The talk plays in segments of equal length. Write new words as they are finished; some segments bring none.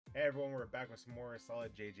Hey everyone, we're back with some more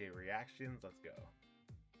solid JJ reactions. Let's go.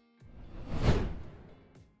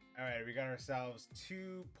 Alright, we got ourselves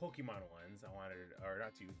two Pokemon ones. Or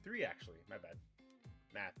not two, three actually. My bad.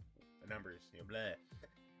 Math, the numbers, blah.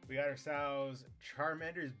 We got ourselves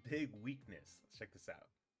Charmander's Big Weakness. Let's check this out.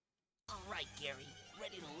 Alright, Gary.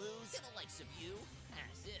 Ready to lose? To the likes of you?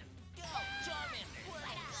 As if. Go, Charmander! Where'd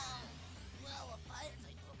it go? Well, a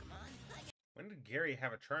fire-type Pokemon. When did Gary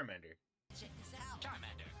have a Charmander? Check this out.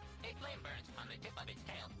 Charmander. A flame burns on the tip of its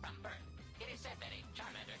tail from burn. It is said that a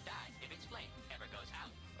Charmander dies if its flame ever goes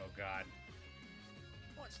out. Oh god.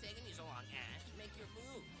 What's taking you so long, Ash? Make your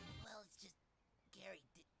move. Well, it's just... Gary,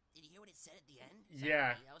 did you hear what it said at the end?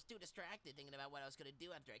 Yeah. Sorry, I was too distracted thinking about what I was gonna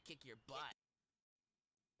do after I kick your butt.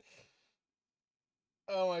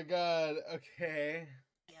 Oh my god, okay.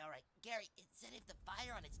 Yeah, alright. Gary, it said if the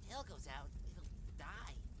fire on its tail goes out, it'll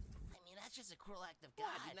die. I mean, that's just a cruel act of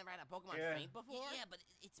God. You've never had a Pokemon faint before? Yeah, but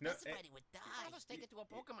it specified it would die. Let's take it to a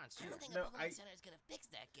Pokemon center. I don't think a Pokemon center is gonna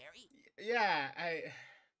fix that, Gary. Yeah,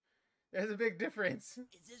 there's a big difference.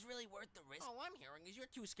 Is this really worth the risk? All I'm hearing is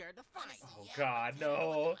you're too scared to fight. Oh god,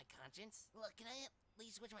 no. My conscience. Look, can I at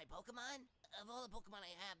least switch my Pokemon? Of all the Pokemon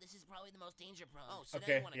I have, this is probably the most danger prone. Oh, so now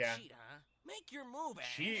you want to cheat, huh? Make your move,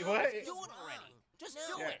 Ash. Cheat? What? Do it already. Just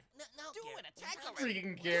do it. No, do it. Attack already.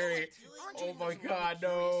 Freaking Gary. Oh my god,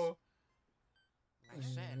 no. I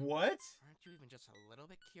said. What? Aren't you even just a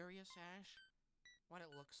little bit curious, Ash? What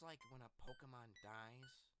it looks like when a Pokemon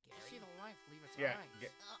dies? You see the life leave its eyes.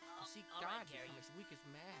 You see God become as weak as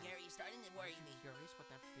mad. Gary, you're starting to worry me. Curious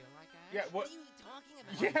what that feel like, Ash? Yeah, what? What are you talking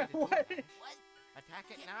about? Yeah, what? What?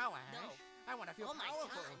 Attack it now, Ash. No. I want to feel powerful.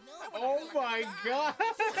 God, no. Oh my god!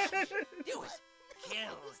 Do it!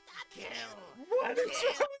 Kill! Kill! What is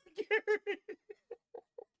wrong with Gary?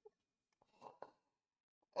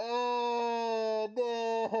 Oh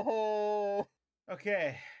no!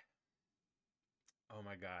 Okay. Oh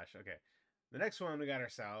my gosh. Okay. The next one we got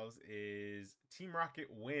ourselves is Team Rocket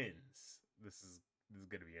wins. This is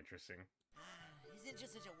gonna be interesting. Isn't it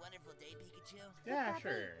just such a wonderful day, Pikachu? Yeah,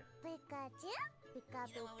 sure. Pikachu? You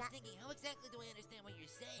know, I was thinking, how exactly do I understand what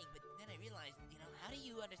you're saying? But then I realized, how do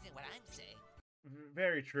you understand what I'm saying?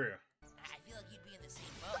 Very true. I feel like you'd be in the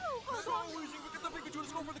same boat. Let's go, Weezing! Look at the Pikachu!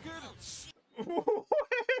 Let's go for the kid! Oh,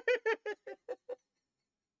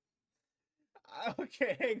 shit!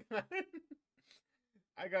 Okay, hang on.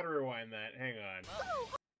 I gotta rewind that. Hang on.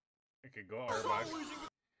 Okay, go Arbok.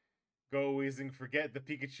 Go Weezing, forget the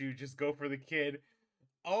Pikachu, just go for the kid.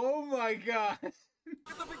 Oh my god! Get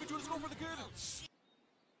the Pikachu, let's go for the kid! Oh, shit.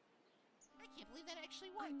 I can't believe that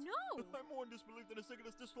actually worked. I know! I'm more in disbelief than it's taken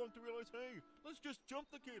us this long to realize, hey, let's just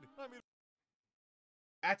jump the kid. I mean...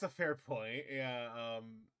 That's a fair point. Yeah,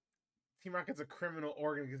 Team Rocket's a criminal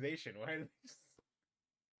organization. Why did they just...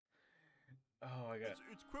 Oh my god.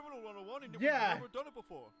 It's criminal 101 and we've never done it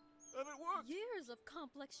before. And it worked! Years of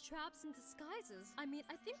complex traps and disguises. I mean,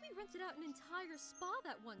 I think we rented out an entire spa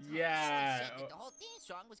that one time. Yeah. Said that the whole theme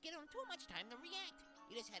song was giving them too much time to react.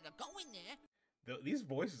 You just had to go in there These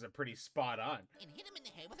voices are pretty spot on. and hit him in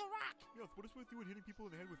the head with a rock. Yeah, what is with you and hitting people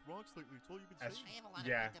in the head with rocks lately? It's all you've been That's- saying. I have a lot of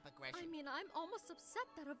Yeah. pent-up aggression. I mean, I'm almost upset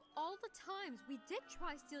that of all the times we did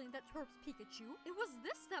try stealing that twerp's Pikachu, it was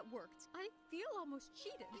this that worked. I feel almost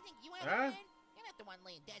cheated. You think you have a plan? You're not the one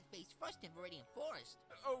laying dead face first in Viridian Forest.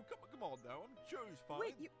 Oh, come on now. I'm sure he's fine.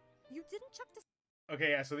 Wait, you didn't check the... Okay,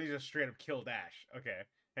 yeah, so they just straight up killed Ash. Okay,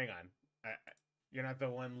 hang on. You're not the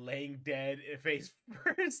one laying dead face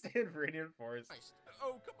first in Viridian Forest.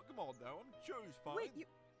 Oh, come on now. I'm sure he's fine. Wait, you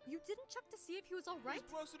didn't check to see if he was alright?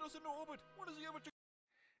 He's blasted us into orbit. What does he ever check?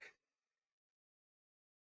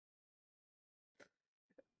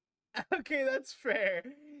 Okay, that's fair.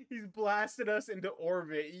 He's blasted us into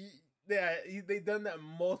orbit. They've done that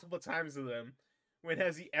multiple times to them. When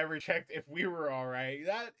has he ever checked if we were alright?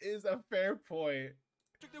 That is a fair point.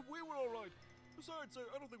 Checked if we were alright. Besides,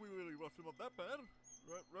 I don't think we really roughed him up that bad.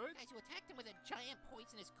 Right? Guys, you attacked him with a giant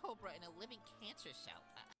poisonous cobra and a living cancer cell.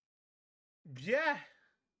 Yeah.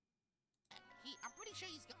 I'm pretty sure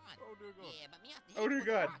he's gone. Oh dear God. Yeah, but me off the Oh, head dear with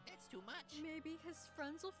a God. rock, that's too much. Maybe his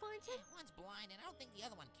friends will find him? Yeah, one's blind, and I don't think the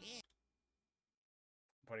other one can.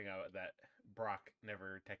 Pointing out that Brock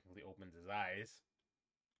never technically opens his eyes.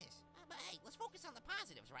 But hey, let's focus on the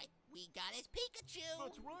positives, right? We got his Pikachu!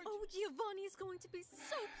 That's right. Oh, Giovanni is going to be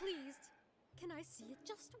so pleased. Can I see it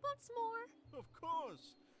just once more? Of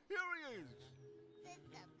course. Here he is.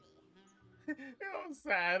 How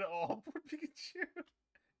sad. Oh, poor Pikachu.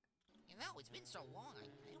 You know, it's been so long, I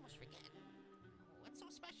almost forget. What's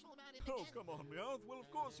so special about him Oh, again? come on, Meowth. Well,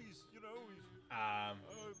 of course he's, he's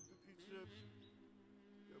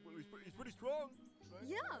pretty strong. Right?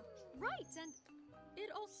 Yeah, right, and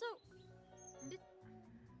It also...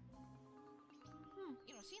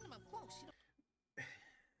 You know, seeing them up close, you know...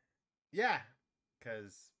 Yeah,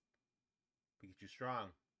 because Pikachu's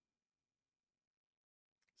strong.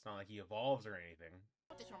 It's not like he evolves or anything.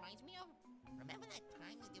 What this reminds me of? Remember that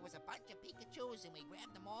time that there was a bunch of Pikachus and we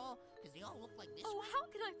grabbed them all because they all looked like this? Oh, how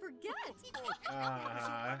could I forget?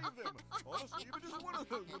 Honestly, even just one of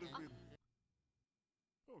them would have been.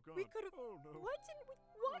 Oh God! We could have. Oh no! Why didn't we?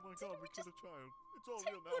 What? Oh my God! We killed a child. It's all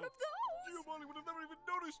Take real now. one of those. Giovanni would have never even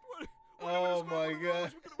noticed. What? Oh my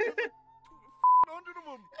God! We could have killed like 100 of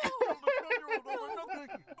them. Oh, the 10-year-old over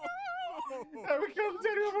nothing. How we killed the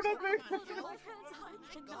 10-year-old for nothing? My hands, I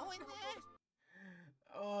cannot. Going there?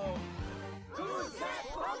 Oh. Who's that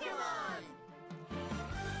Pokemon?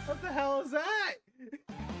 What the hell is that?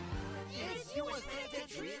 It's you with the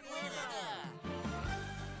treat winner.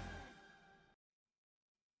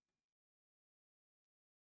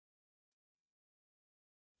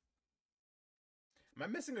 Am I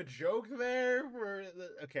missing a joke there?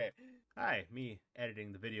 Okay. Hi, me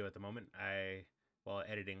editing the video at the moment. While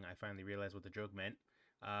editing, I finally realized what the joke meant.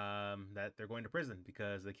 That they're going to prison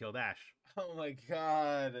because they killed Ash. Oh my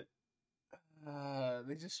God.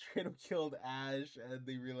 They just straight up killed Ash and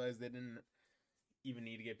they realized they didn't even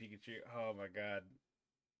need to get Pikachu. Oh my God.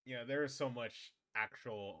 You know, there is so much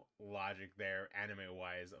actual logic there,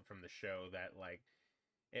 anime-wise, from the show that, like,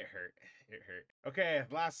 it hurt. It hurt. Okay,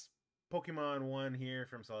 last Pokemon one here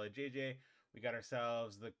from Solid JJ. We got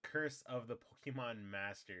ourselves the Curse of the Pokemon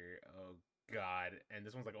Master. Oh God. And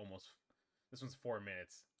this one's like this one's 4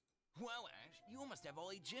 minutes. Well, Ash, you must have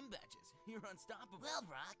all 8 gym badges. You're unstoppable. Well,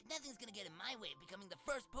 Brock, nothing's gonna get in my way of becoming the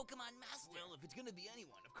first Pokemon Master. Well, if it's gonna be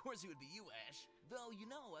anyone, of course it would be you, Ash. Though, you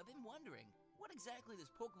know, I've been wondering, what exactly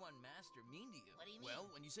does Pokemon Master mean to you? What do you mean?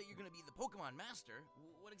 Well, when you say you're gonna be the Pokemon Master,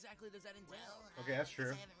 what exactly does that entail? Well, Okay, that's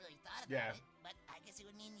true. I haven't really thought about Yeah. it, but I guess it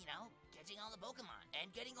would mean, you know, catching all the Pokemon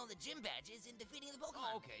and getting all the gym badges and defeating the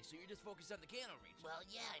Pokemon. Oh, okay, so you're just focused on the Kanto region. Well,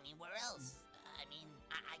 yeah, I mean, where else? I mean,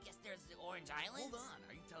 I guess there's the Orange Islands. Hold on,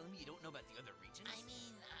 are you telling me you don't know about the other regions? I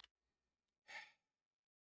mean,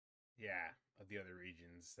 Yeah, of the other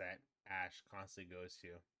regions that Ash constantly goes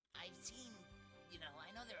to. I've seen, you know, I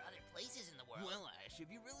know there are other places in the world. Well, Ash, if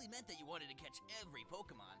you really meant that you wanted to catch every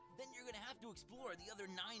Pokemon, then you're gonna have to explore the other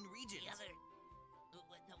 9 regions. The other...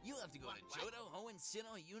 What, no, You'll have to go to Johto, Hoenn,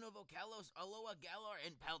 Sinnoh, Unova, Kalos, Alola, Galar,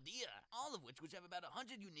 and Paldea, all of which have about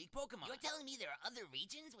 100 unique Pokemon. You're telling me there are other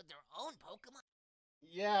regions with their own Pokemon?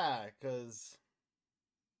 Yeah, because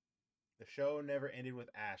the show never ended with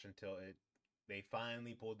Ash until they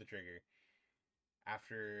finally pulled the trigger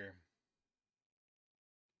after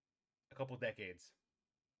a couple decades.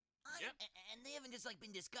 Yep. And they haven't just like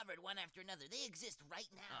been discovered one after another. They exist right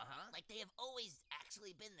now. Like they have always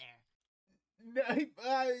actually been there.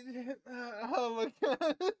 Oh my God.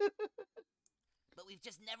 But we've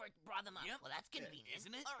just never brought them up. Yep. Well, that's convenient,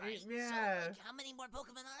 isn't it? All right. Yeah. So, like, how many more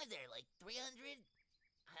Pokemon are there? Like 300?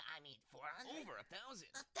 I mean, 400? Over 1,000.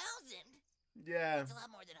 1,000? Yeah. It's a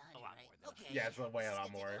lot more than 100, A lot right? more than Okay. 100. Yeah, it's way a lot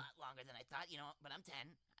It's gonna more. take a lot longer than I thought, you know, but I'm 10.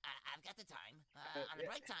 I've got the time. On the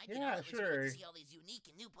yeah, bright side, yeah, you know, it was sure. good to see all these unique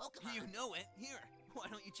and new Pokemon. You know it. Here, why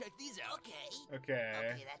don't you check these out? Okay.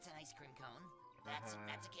 Okay. Okay, that's an ice cream cone. That's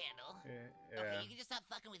a candle. Yeah. Okay, you can just stop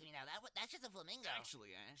fucking with me now. That's just a flamingo.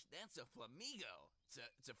 Actually, Ash, that's a flamingo.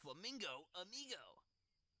 It's a flamingo amigo.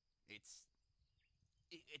 It's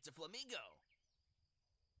a flamingo.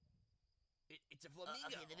 It's a flamingo.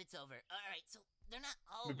 Okay, the bit's over. All right, so they're not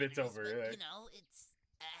all The bit's winners, over, but, yeah. you know, it's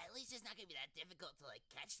at least it's not gonna be that difficult to like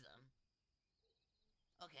catch them.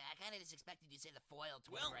 Okay, I kind of just expected you to say the foil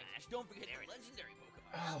twin. Well, right? Ash, don't forget There the it is. legendary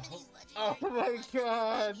Pokemon. How many Oh legendary my Pokemon?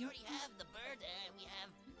 God. We already have the bird, and we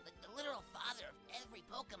have the literal father of every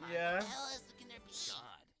Pokemon. Yeah. What the hell else can there be?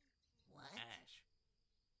 God, What? Ash,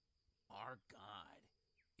 our God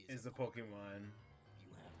Is the Pokemon.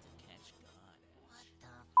 You have to catch God, What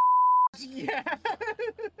Ash. the? Yeah.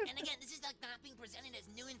 And again, this is like not being presented as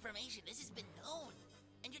new information. This has been known.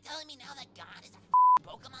 And you're telling me now that God is a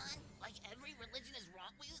Pokemon? Like every religion is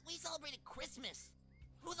wrong? We celebrated Christmas.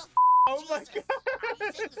 Who the Oh my Jesus? God. Are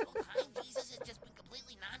you saying this whole time Jesus has just been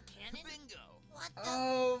completely non-canon? Bingo. What the?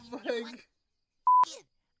 Oh You know my. what? It.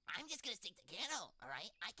 I'm just gonna stick to Kanto,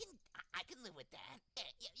 alright? I can live with that.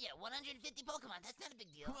 Yeah, 150 Pokemon, that's not a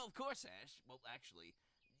big deal. Well, of course, Ash. Well, actually,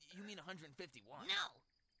 you mean 151. No!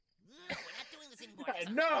 No, we're not doing this anymore. It's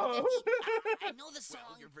No. 150. I know the song.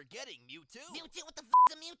 Well, you're forgetting Mewtwo. Mewtwo? What the f***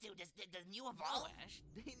 is a Mewtwo? Does Mew No, evolve? Ash.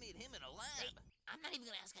 They made him in a lab. I'm not even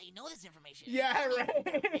gonna ask how you know this information. Yeah, right.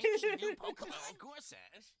 Making new Pokemon. Of course,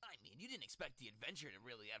 Ash. I mean, you didn't expect the adventure to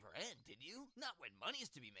really ever end, did you? Not when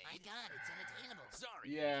money's to be made. My God, it's unattainable.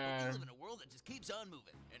 Sorry, Yeah. but we live in a world that just keeps on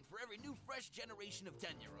moving. And for every new, fresh generation of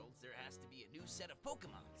 10-year-olds, there has to be a new set of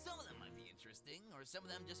Pokemon. Some of them might be interesting, or some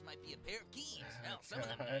of them just might be a pair of keys. Hell, some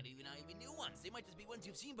of them might even not even new ones. They might just be ones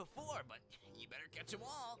you've seen before, but you better catch them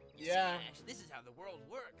all. You see, Ash, this is how the world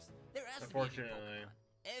works. There has to be a new Pokemon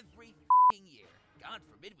every f***ing year. God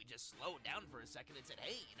forbid we just slowed down for a second and said,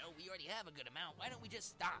 hey, you know, we already have a good amount. Why don't we just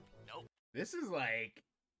stop? Nope. This is like...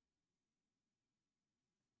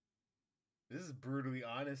 This is brutally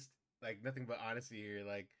honest. Like, nothing but honesty here.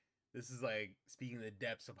 Like, this is like speaking the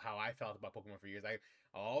depths of how I felt about Pokemon for years.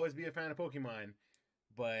 I'll always be a fan of Pokemon,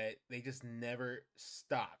 but they just never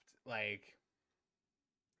stopped. Like,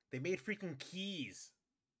 they made freaking keys.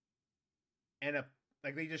 And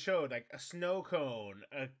like they just showed, like, a snow cone,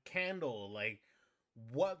 a candle, like...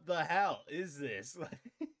 What the hell is this?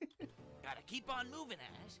 Gotta keep on moving,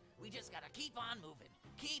 Ash. We just gotta keep on moving.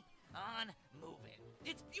 Keep on moving.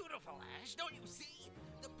 It's beautiful, Ash. Don't you see?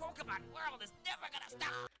 The Pokemon world is never gonna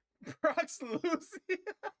stop. Brock's Lucy.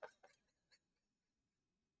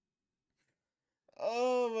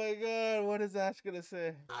 Oh my God! What is Ash gonna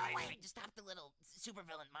say? Oh wait, just stop the little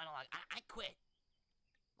supervillain monologue. I quit.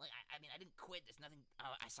 Like I mean, I didn't quit. There's nothing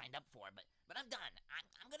I signed up for, but I'm done.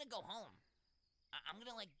 I'm gonna go home. I'm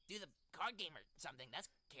gonna, like, do the card game or something.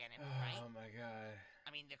 That's canon, right? Oh my God.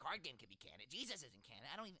 I mean, the card game could be canon. Jesus isn't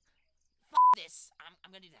canon. I don't even... F*** this.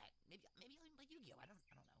 I'm gonna do that. Maybe I'll even play Yu-Gi-Oh! I don't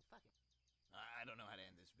know. Fuck it. I don't know how to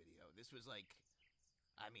end this video. This was like...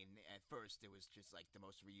 I mean, at first it was just, like, the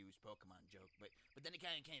most reused Pokemon joke, but then it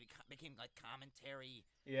kind of became, like, commentary.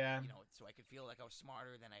 Yeah. You know, so I could feel like I was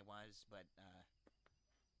smarter than I was, but,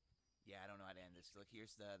 yeah, I don't know how to end this. Look,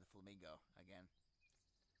 here's the flamingo again.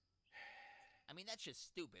 I mean, that's just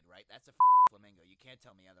stupid, right? That's a flamingo. You can't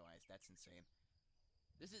tell me otherwise. That's insane.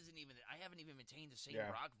 This isn't even... I haven't even maintained the same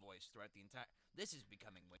Brock voice throughout the entire... This is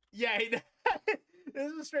becoming... Yeah,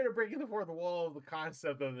 this is straight up breaking the fourth wall of the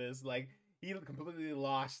concept of this. Like, he completely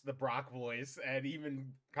lost the Brock voice and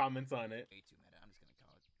even comments on it. Way too meta. I'm just gonna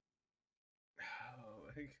call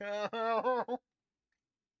it. Oh my God.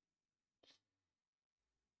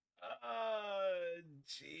 Oh,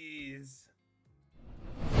 jeez.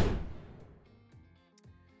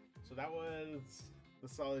 So that was the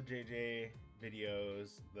Solid JJ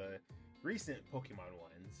videos, the recent Pokemon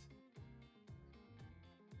ones.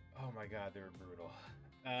 Oh my God, they were brutal.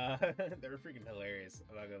 They were freaking hilarious.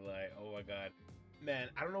 I'm not gonna lie. Oh my God. Man,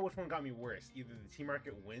 I don't know which one got me worse. Either the Team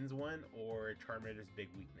Rocket wins one or Charmander's big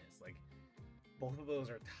weakness. Like, both of those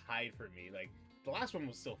are tied for me. Like, the last one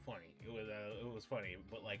was still funny. It was funny,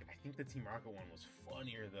 but like, I think the Team Rocket one was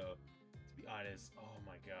funnier though, to be honest. Oh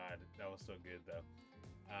my God, that was so good though.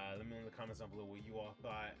 Let me know in the comments down below what you all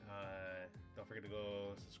thought. Don't forget to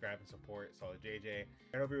go subscribe and support Solid JJ.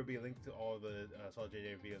 Right over here will be a link to all the Solid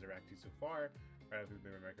JJ videos I reacted to so far. Right over here will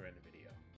be my recommended video.